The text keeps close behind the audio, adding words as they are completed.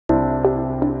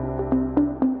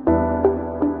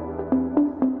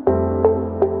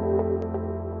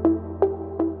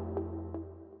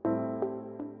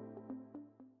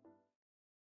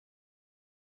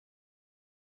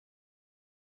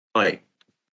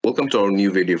Welcome to our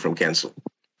new video from Cancel.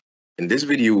 In this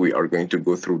video, we are going to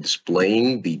go through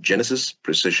displaying the GNSS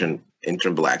precision in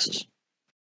Trimble Access.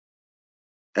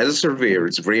 As a surveyor,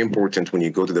 it's very important when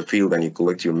you go to the field and you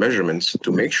collect your measurements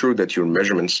to make sure that your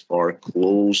measurements are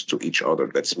close to each other.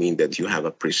 That means that you have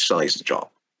a precise job.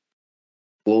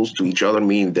 Close to each other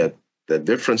means that the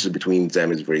difference between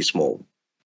them is very small.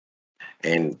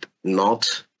 And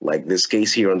not like this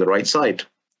case here on the right side,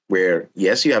 where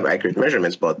yes, you have accurate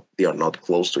measurements, but they are not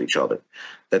close to each other.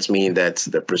 That means that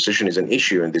the precision is an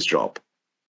issue in this job.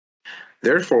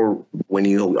 Therefore, when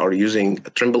you are using a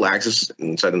Trimble Access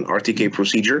inside an RTK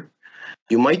procedure,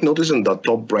 you might notice in the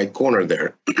top right corner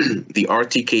there, the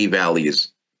RTK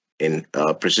values in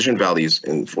precision values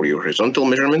for your horizontal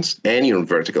measurements and your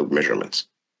vertical measurements.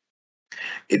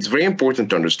 It's very important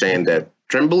to understand that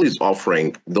Trimble is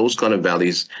offering those kind of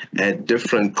values at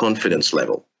different confidence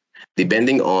level,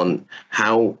 depending on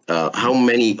how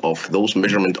many of those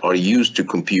measurements are used to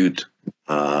compute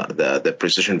the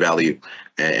precision value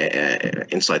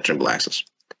inside Trimble Access.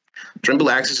 Trimble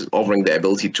Access is offering the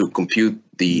ability to compute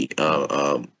the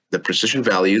precision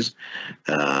values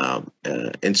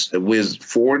with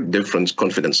 4 different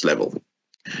confidence levels.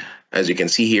 As you can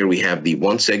see here, we have the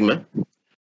 1 sigma,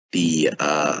 the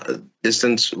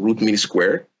distance root mean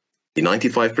square, the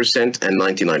 95% and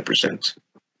 99%.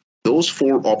 Those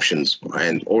 4 options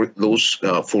or those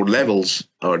 4 levels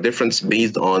are different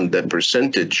based on the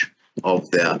percentage of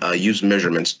the used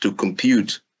measurements to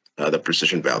compute the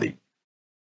precision value.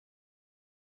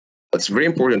 It's very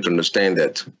important to understand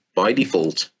that by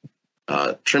default,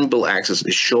 Trimble Access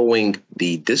is showing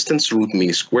the distance root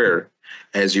mean square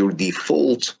as your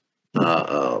default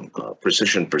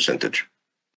precision percentage.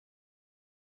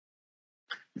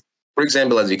 For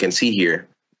example, as you can see here,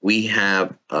 we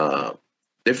have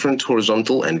different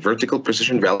horizontal and vertical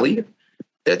precision value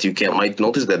that you might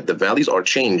notice that the values are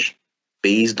changed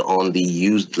based on the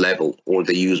used level or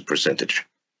the used percentage.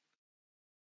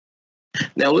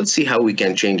 Now let's see how we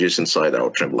can change this inside our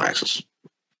Trimble Access.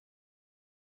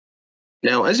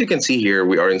 Now, as you can see here,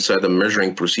 we are inside the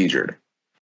measuring procedure,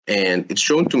 and it's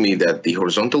shown to me that the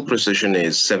horizontal precision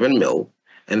is 7 mil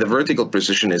and the vertical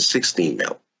precision is 16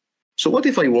 mil. So what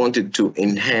if I wanted to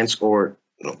enhance or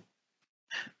no?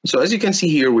 So as you can see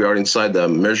here, we are inside the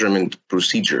measurement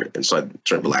procedure inside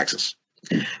Trimble Access.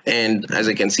 And as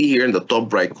I can see here in the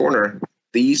top right corner,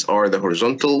 these are the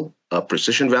horizontal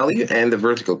precision value and the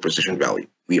vertical precision value.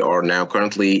 We are now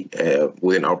currently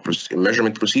within our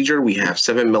measurement procedure, we have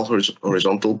 7 mil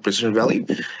horizontal precision value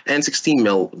and 16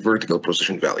 mil vertical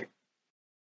precision value.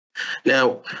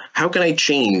 Now, how can I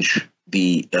change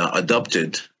the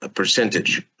adopted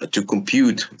percentage to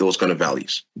compute those kind of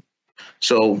values?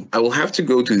 So I will have to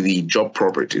go to the job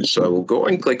properties. So I will go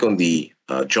and click on the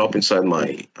job inside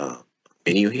my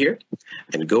menu here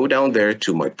and go down there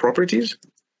to my properties.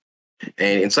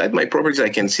 And inside my properties, I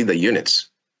can see the units.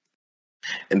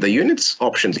 And the units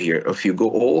options here, if you go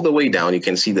all the way down, you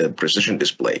can see the precision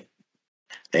display.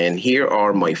 And here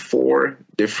are my 4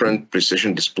 different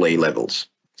precision display levels.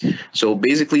 So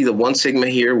basically, the 1 sigma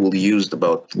here will use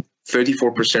about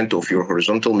 34% of your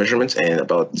horizontal measurements and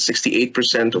about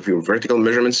 68% of your vertical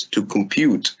measurements to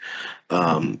compute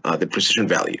the precision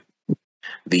value.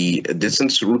 The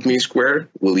distance root mean square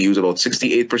will use about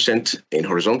 68% in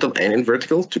horizontal and in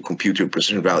vertical to compute your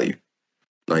precision value.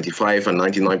 95 and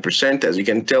 99%, as you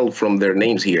can tell from their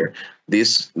names here,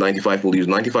 this 95 will use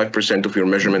 95% of your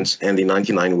measurements and the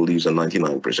 99 will use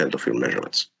 99% of your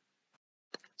measurements.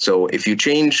 So if you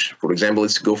change, for example,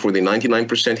 let's go for the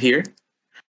 99% here,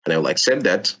 and I will accept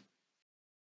that.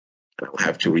 I'll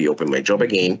have to reopen my job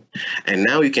again. And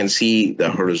now you can see the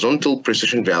horizontal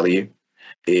precision value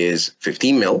is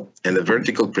 15 mil and the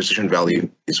vertical precision value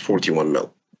is 41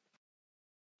 mil.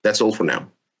 That's all for now.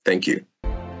 Thank you.